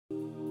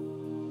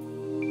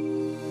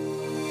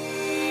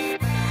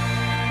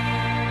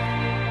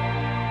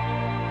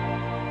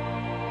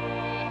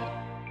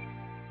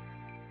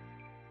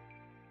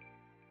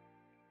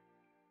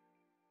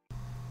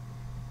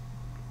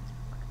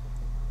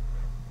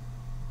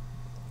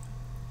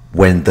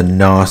when the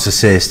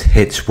narcissist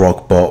hits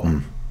rock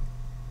bottom.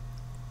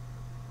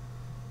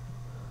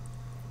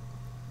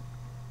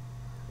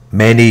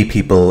 Many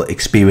people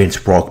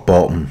experience rock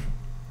bottom,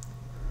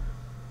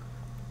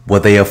 where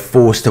they are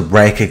forced to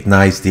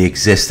recognize the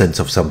existence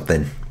of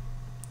something,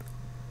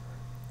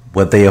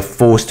 where they are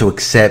forced to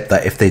accept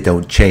that if they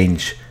don't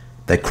change,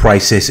 their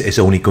crisis is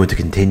only going to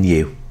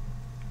continue.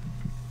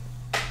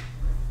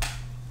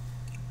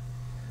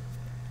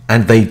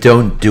 And they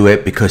don't do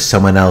it because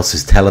someone else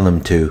is telling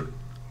them to.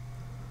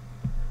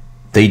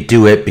 They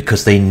do it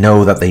because they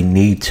know that they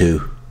need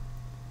to.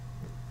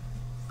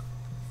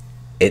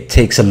 It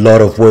takes a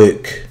lot of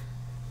work,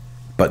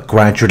 but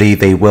gradually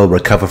they will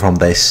recover from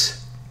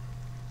this.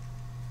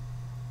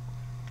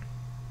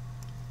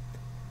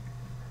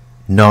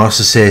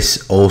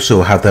 Narcissists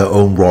also have their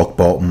own rock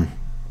bottom.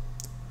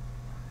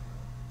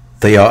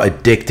 They are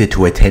addicted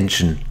to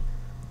attention.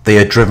 They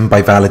are driven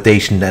by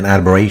validation and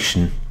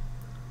admiration.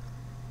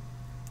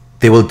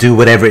 They will do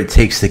whatever it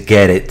takes to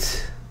get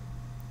it.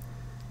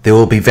 They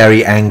will be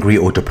very angry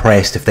or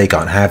depressed if they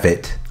can't have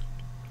it.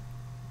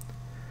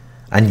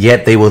 And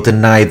yet they will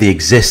deny the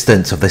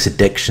existence of this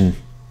addiction.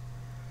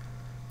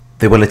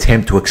 They will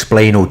attempt to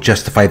explain or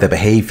justify their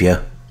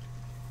behavior.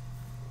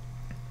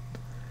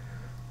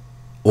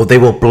 Or they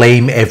will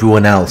blame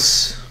everyone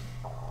else.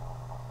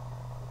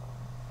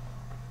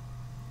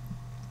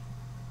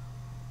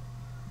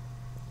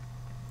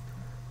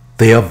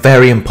 They are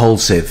very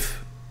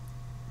impulsive.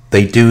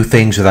 They do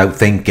things without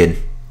thinking,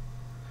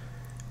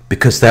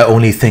 because they're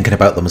only thinking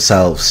about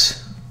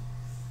themselves.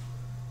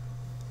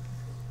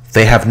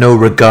 They have no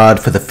regard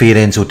for the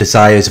feelings or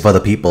desires of other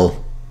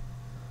people.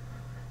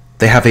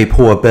 They have a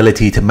poor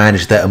ability to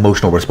manage their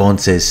emotional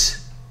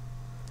responses.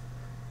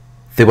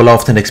 They will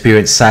often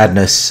experience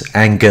sadness,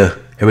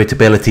 anger,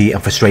 irritability,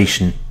 and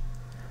frustration.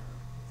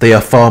 They are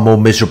far more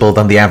miserable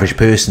than the average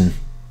person.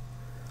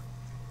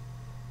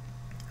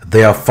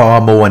 They are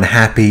far more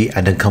unhappy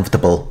and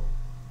uncomfortable.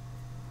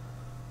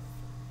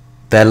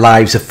 Their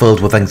lives are filled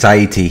with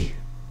anxiety.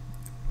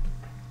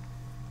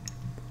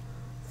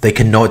 They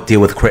cannot deal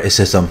with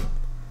criticism.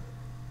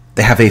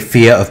 They have a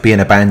fear of being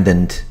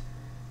abandoned.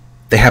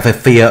 They have a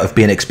fear of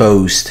being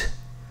exposed.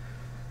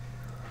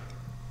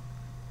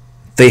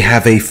 They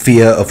have a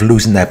fear of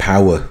losing their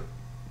power.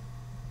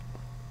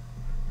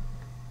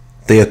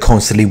 They are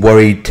constantly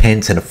worried,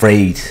 tense, and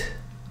afraid.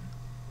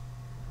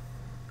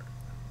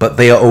 But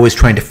they are always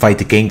trying to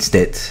fight against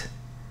it.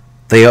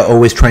 They are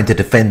always trying to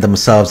defend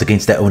themselves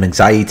against their own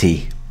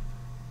anxiety.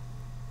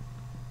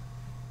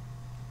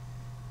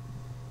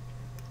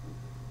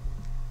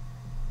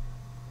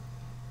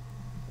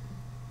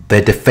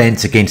 Their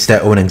defense against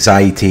their own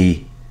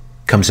anxiety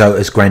comes out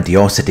as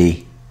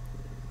grandiosity.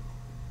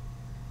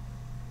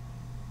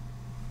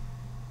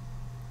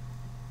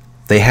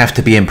 They have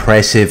to be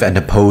impressive and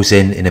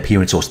imposing in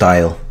appearance or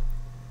style.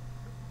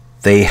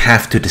 They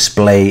have to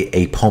display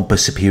a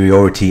pompous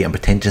superiority and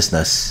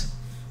pretentiousness.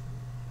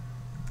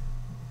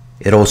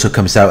 It also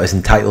comes out as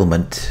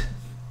entitlement,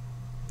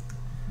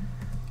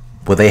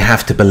 where they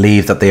have to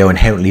believe that they are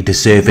inherently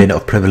deserving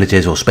of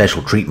privileges or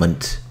special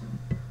treatment.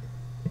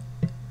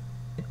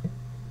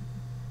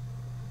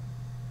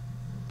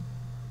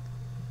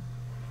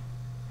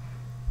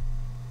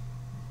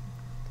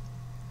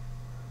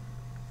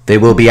 They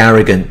will be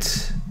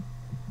arrogant.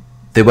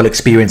 They will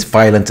experience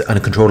violent,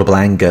 uncontrollable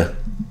anger.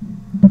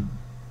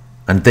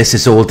 And this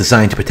is all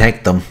designed to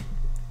protect them.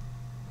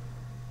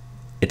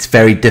 It's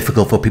very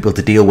difficult for people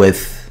to deal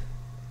with.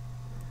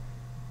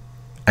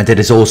 And it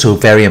is also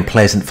very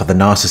unpleasant for the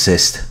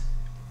narcissist.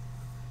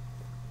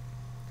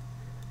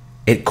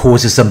 It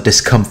causes them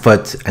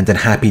discomfort and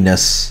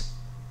unhappiness,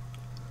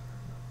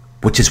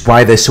 which is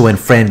why they're so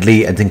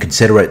unfriendly and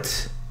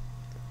inconsiderate.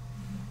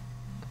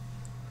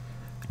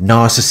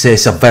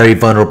 Narcissists are very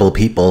vulnerable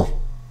people,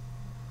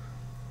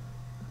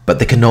 but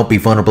they cannot be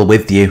vulnerable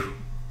with you.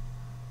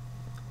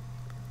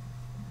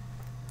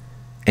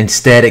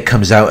 Instead, it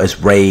comes out as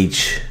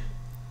rage.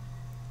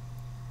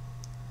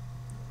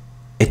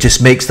 It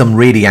just makes them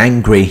really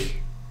angry,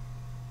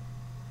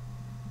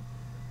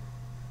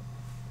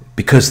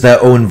 because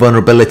their own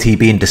vulnerability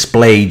being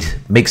displayed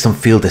makes them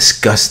feel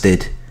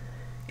disgusted.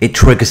 It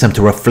triggers them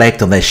to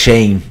reflect on their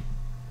shame.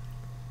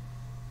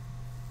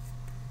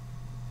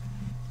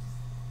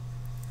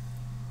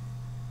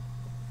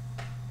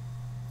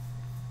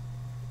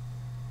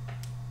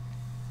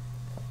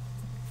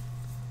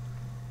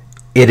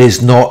 It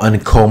is not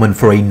uncommon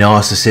for a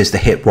narcissist to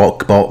hit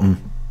rock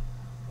bottom.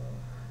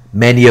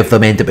 Many of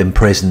them end up in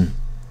prison.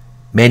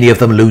 Many of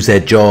them lose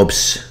their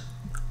jobs,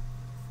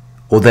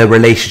 or their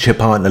relationship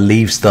partner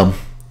leaves them.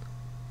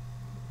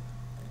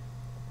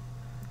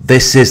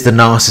 This is the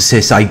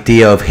narcissist's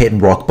idea of hitting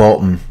rock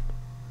bottom,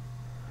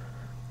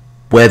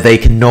 where they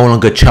can no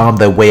longer charm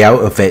their way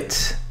out of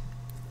it.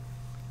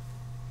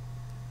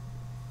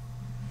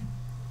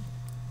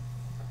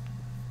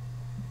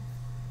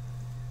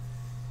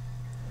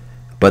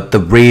 But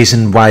the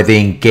reason why they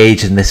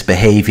engaged in this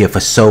behavior for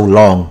so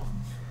long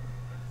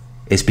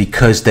is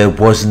because there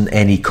wasn't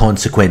any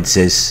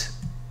consequences.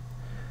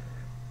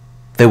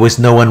 there was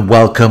no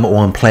unwelcome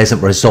or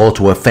unpleasant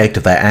result or effect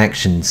of their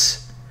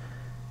actions.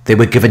 They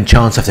were given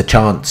chance after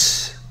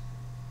chance.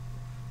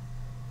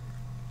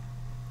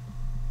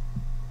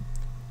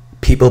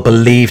 People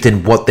believed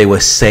in what they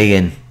were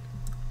saying.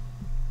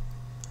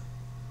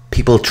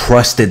 People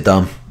trusted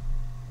them.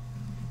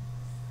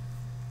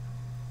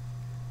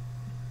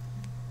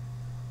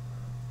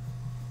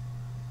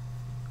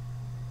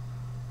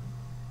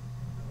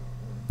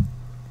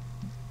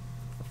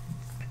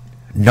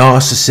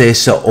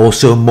 Narcissists are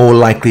also more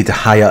likely to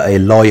hire a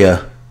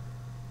lawyer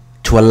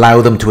to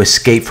allow them to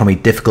escape from a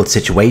difficult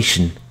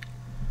situation.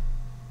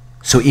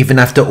 So even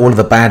after all of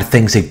the bad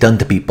things they've done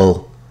to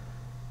people,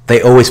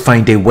 they always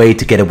find a way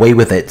to get away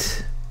with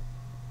it.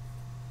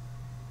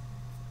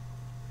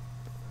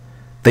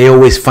 They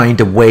always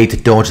find a way to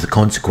dodge the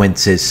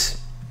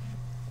consequences.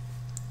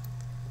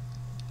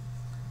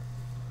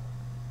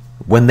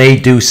 When they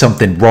do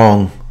something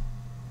wrong,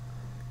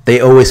 they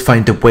always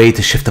find a way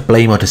to shift the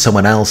blame onto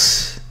someone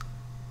else.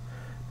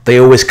 They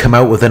always come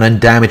out with an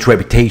undamaged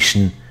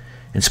reputation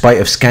in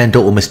spite of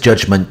scandal or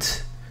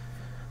misjudgment.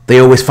 They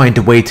always find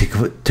a way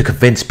to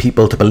convince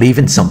people to believe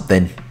in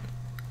something.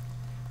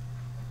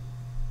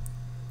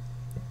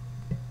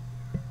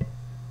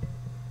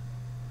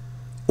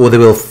 Or they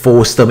will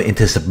force them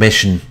into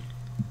submission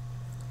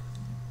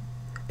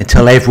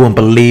until everyone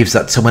believes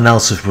that someone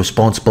else is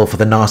responsible for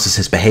the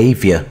narcissist's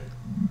behavior.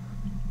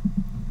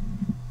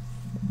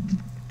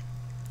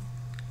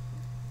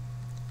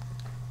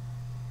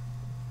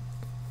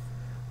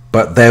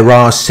 But there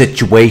are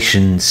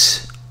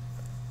situations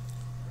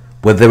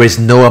where there is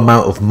no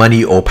amount of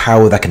money or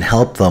power that can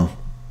help them.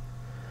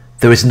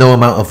 There is no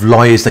amount of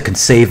lawyers that can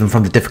save them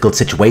from the difficult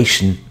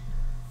situation.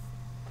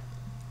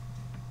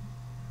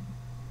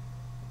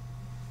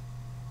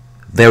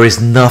 There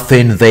is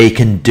nothing they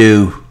can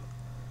do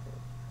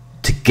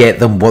to get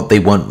them what they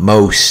want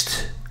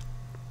most.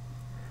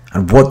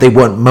 And what they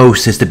want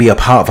most is to be a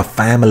part of a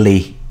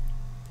family.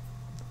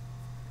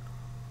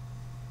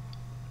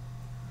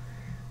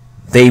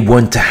 They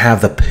want to have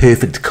the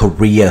perfect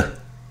career.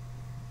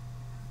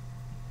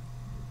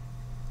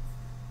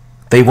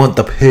 They want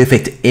the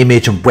perfect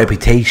image and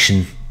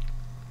reputation.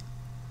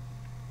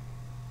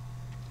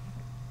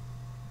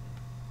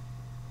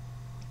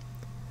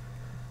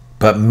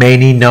 But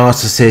many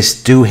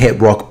narcissists do hit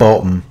rock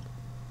bottom,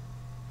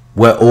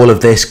 where all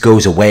of this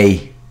goes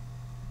away.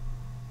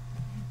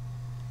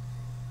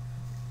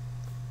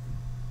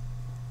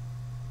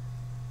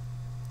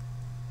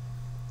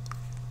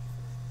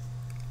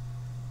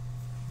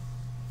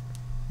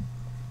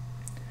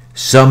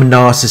 Some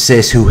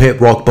narcissists who hit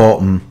rock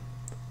bottom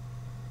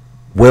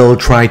will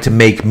try to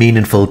make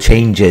meaningful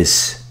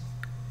changes,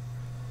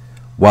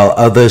 while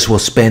others will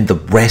spend the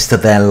rest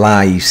of their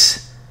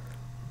lives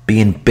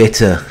being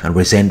bitter and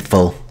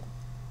resentful,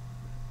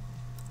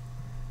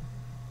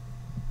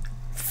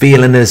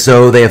 feeling as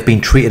though they have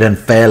been treated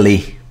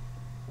unfairly.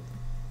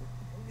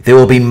 They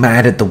will be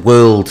mad at the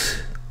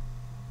world.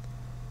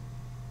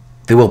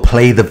 They will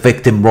play the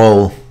victim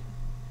role,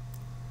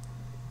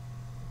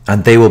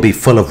 and they will be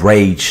full of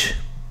rage.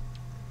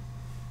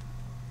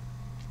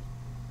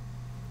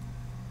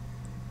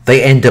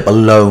 They end up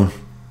alone,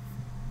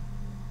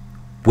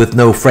 with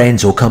no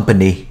friends or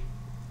company,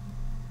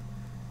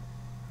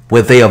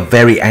 where they are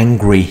very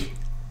angry.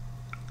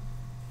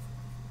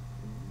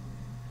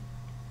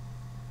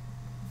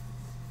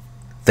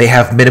 They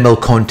have minimal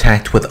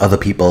contact with other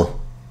people.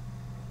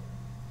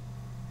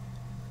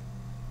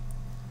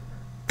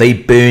 They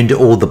burned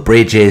all the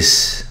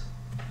bridges.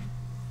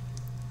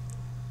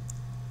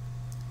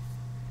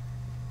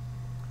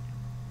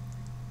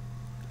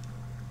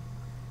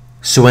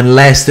 So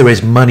unless there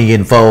is money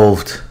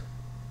involved,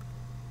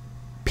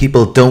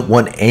 people don't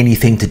want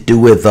anything to do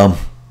with them.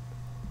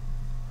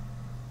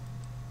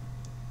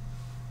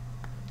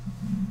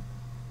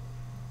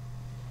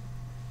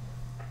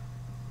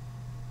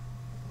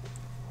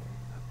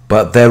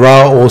 But there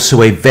are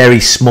also a very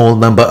small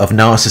number of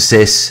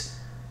narcissists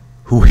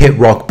who hit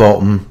rock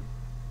bottom,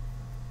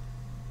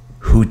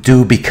 who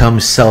do become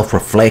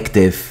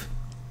self-reflective.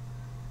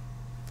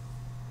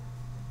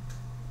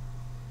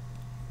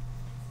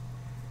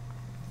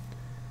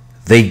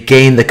 They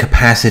gain the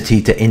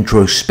capacity to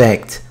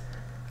introspect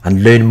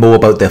and learn more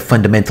about their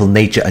fundamental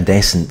nature and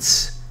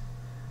essence.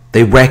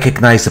 They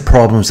recognize the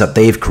problems that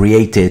they've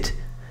created.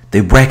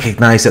 They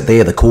recognize that they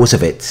are the cause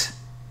of it.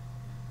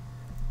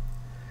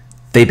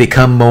 They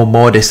become more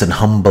modest and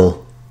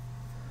humble.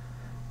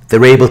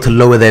 They're able to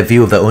lower their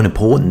view of their own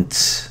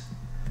importance.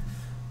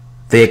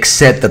 They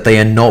accept that they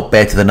are not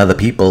better than other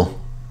people.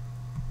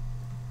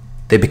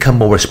 They become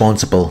more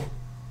responsible.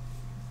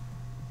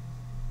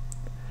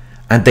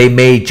 And they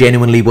may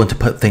genuinely want to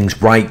put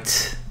things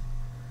right.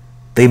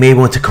 They may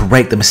want to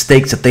correct the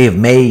mistakes that they have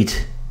made.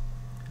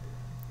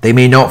 They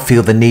may not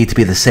feel the need to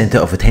be the center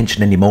of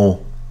attention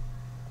anymore.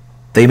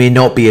 They may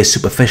not be as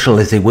superficial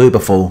as they were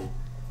before.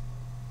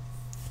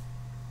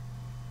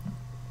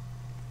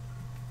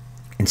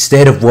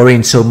 Instead of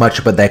worrying so much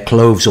about their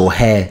clothes or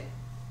hair,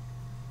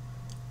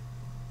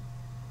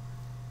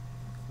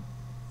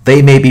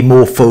 They may be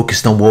more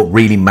focused on what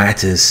really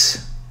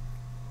matters.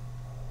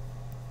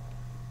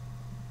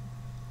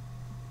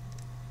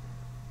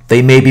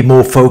 They may be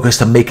more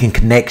focused on making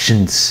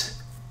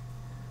connections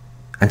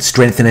and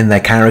strengthening their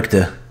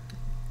character.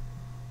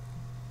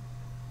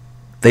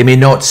 They may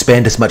not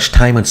spend as much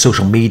time on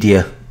social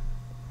media.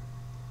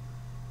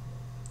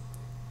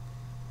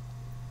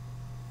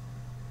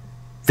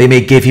 They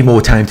may give you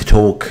more time to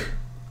talk.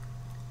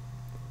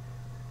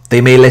 They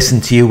may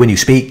listen to you when you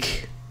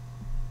speak.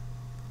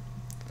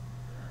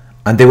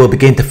 And they will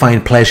begin to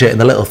find pleasure in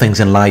the little things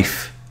in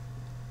life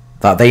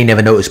that they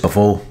never noticed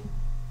before.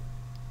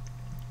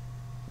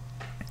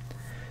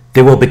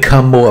 They will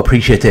become more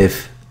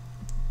appreciative.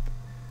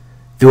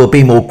 They will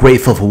be more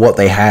grateful for what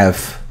they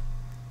have.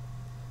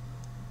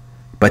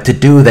 But to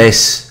do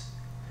this,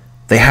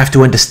 they have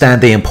to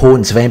understand the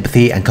importance of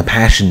empathy and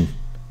compassion.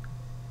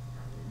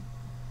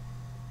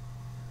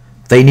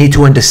 They need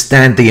to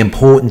understand the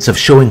importance of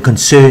showing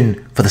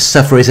concern for the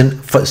sufferings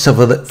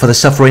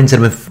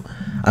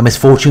and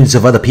misfortunes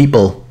of other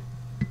people.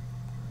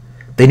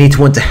 They need to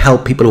want to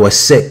help people who are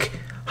sick,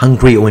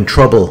 hungry, or in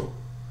trouble,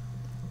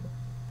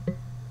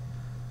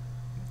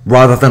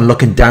 rather than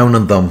looking down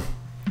on them,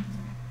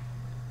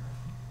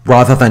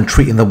 rather than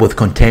treating them with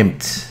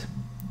contempt.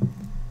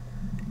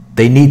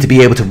 They need to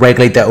be able to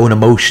regulate their own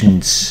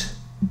emotions.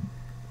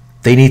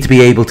 They need to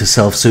be able to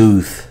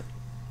self-soothe.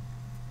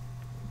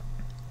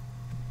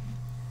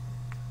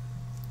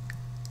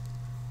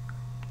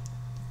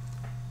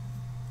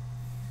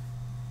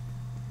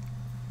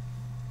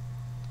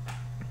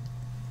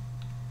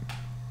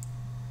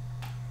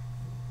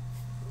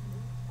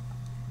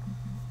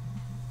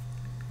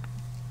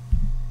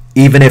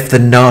 Even if the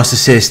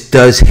narcissist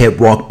does hit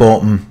rock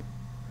bottom,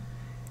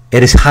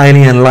 it is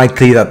highly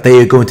unlikely that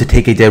they are going to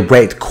take a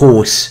direct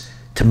course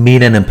to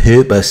meaning and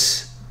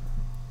purpose.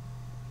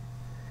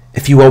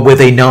 If you are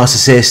with a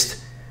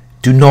narcissist,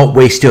 do not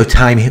waste your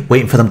time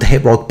waiting for them to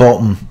hit rock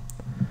bottom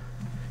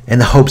in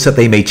the hopes that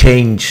they may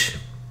change.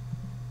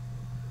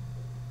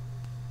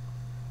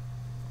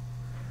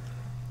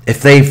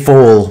 If they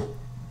fall,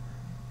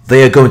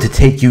 they are going to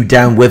take you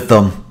down with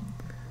them.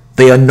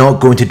 They are not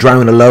going to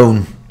drown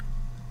alone.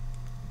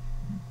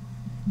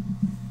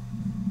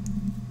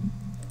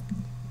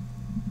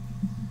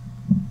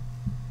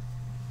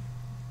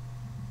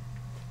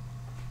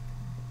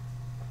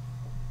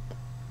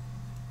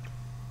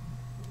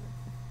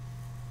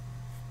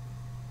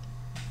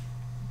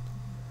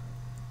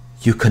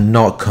 You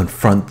cannot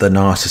confront the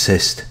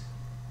narcissist.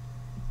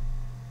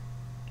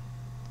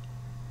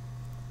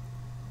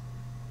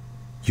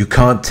 You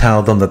can't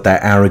tell them that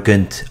they're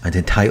arrogant and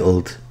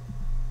entitled.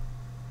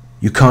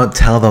 You can't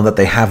tell them that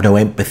they have no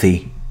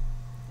empathy.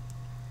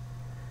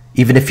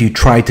 Even if you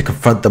tried to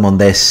confront them on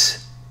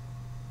this,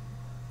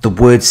 the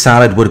word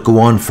salad would go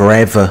on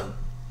forever.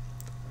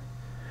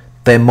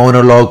 Their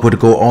monologue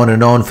would go on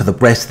and on for the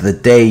rest of the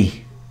day.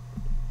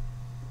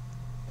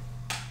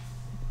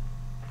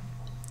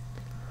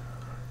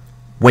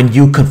 When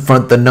you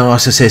confront the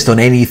narcissist on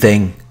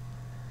anything,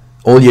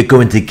 all you're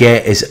going to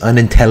get is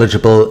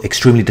unintelligible,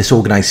 extremely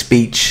disorganized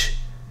speech.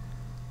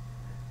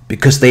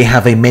 Because they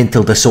have a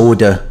mental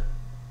disorder,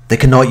 they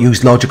cannot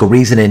use logical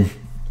reasoning.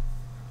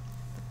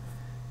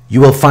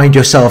 You will find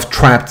yourself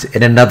trapped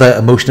in another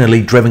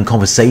emotionally driven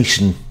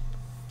conversation,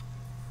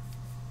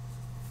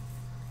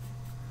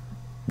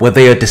 where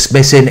they are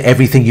dismissing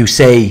everything you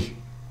say,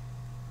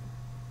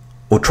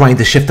 or trying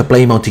to shift the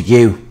blame onto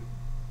you.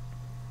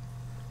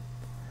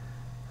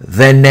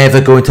 They're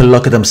never going to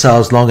look at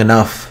themselves long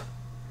enough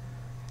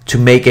to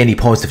make any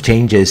positive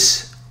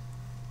changes.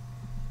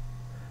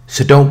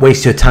 So don't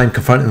waste your time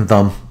confronting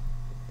them.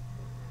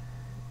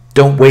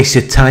 Don't waste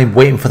your time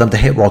waiting for them to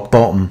hit rock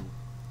bottom.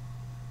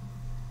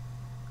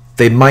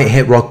 They might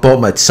hit rock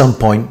bottom at some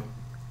point,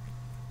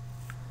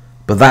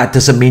 but that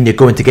doesn't mean you're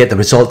going to get the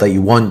result that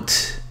you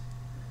want.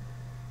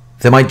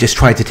 They might just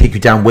try to take you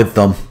down with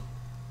them.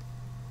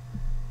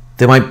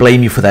 They might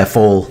blame you for their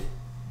fall.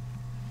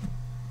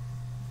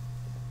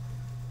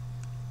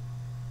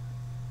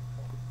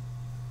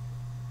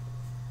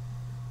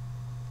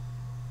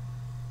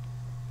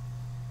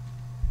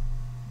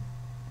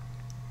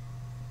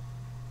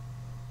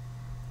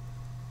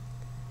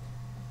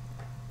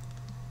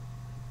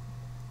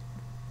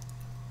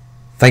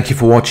 Thank you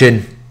for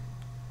watching.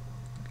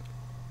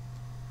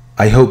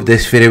 I hope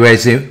this video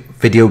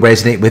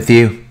resonated with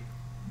you.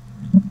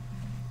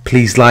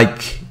 Please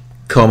like,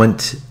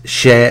 comment,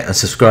 share and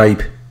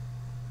subscribe.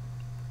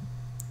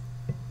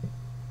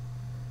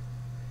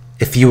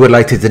 If you would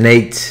like to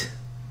donate,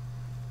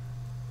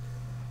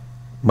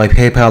 my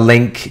PayPal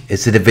link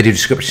is in the video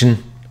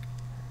description.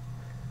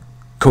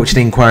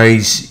 Coaching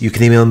inquiries, you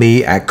can email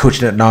me at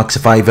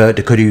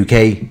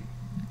coaching@narcsurvivor.co.uk.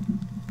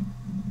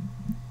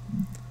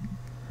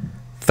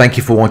 Thank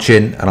you for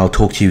watching, and I'll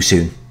talk to you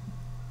soon.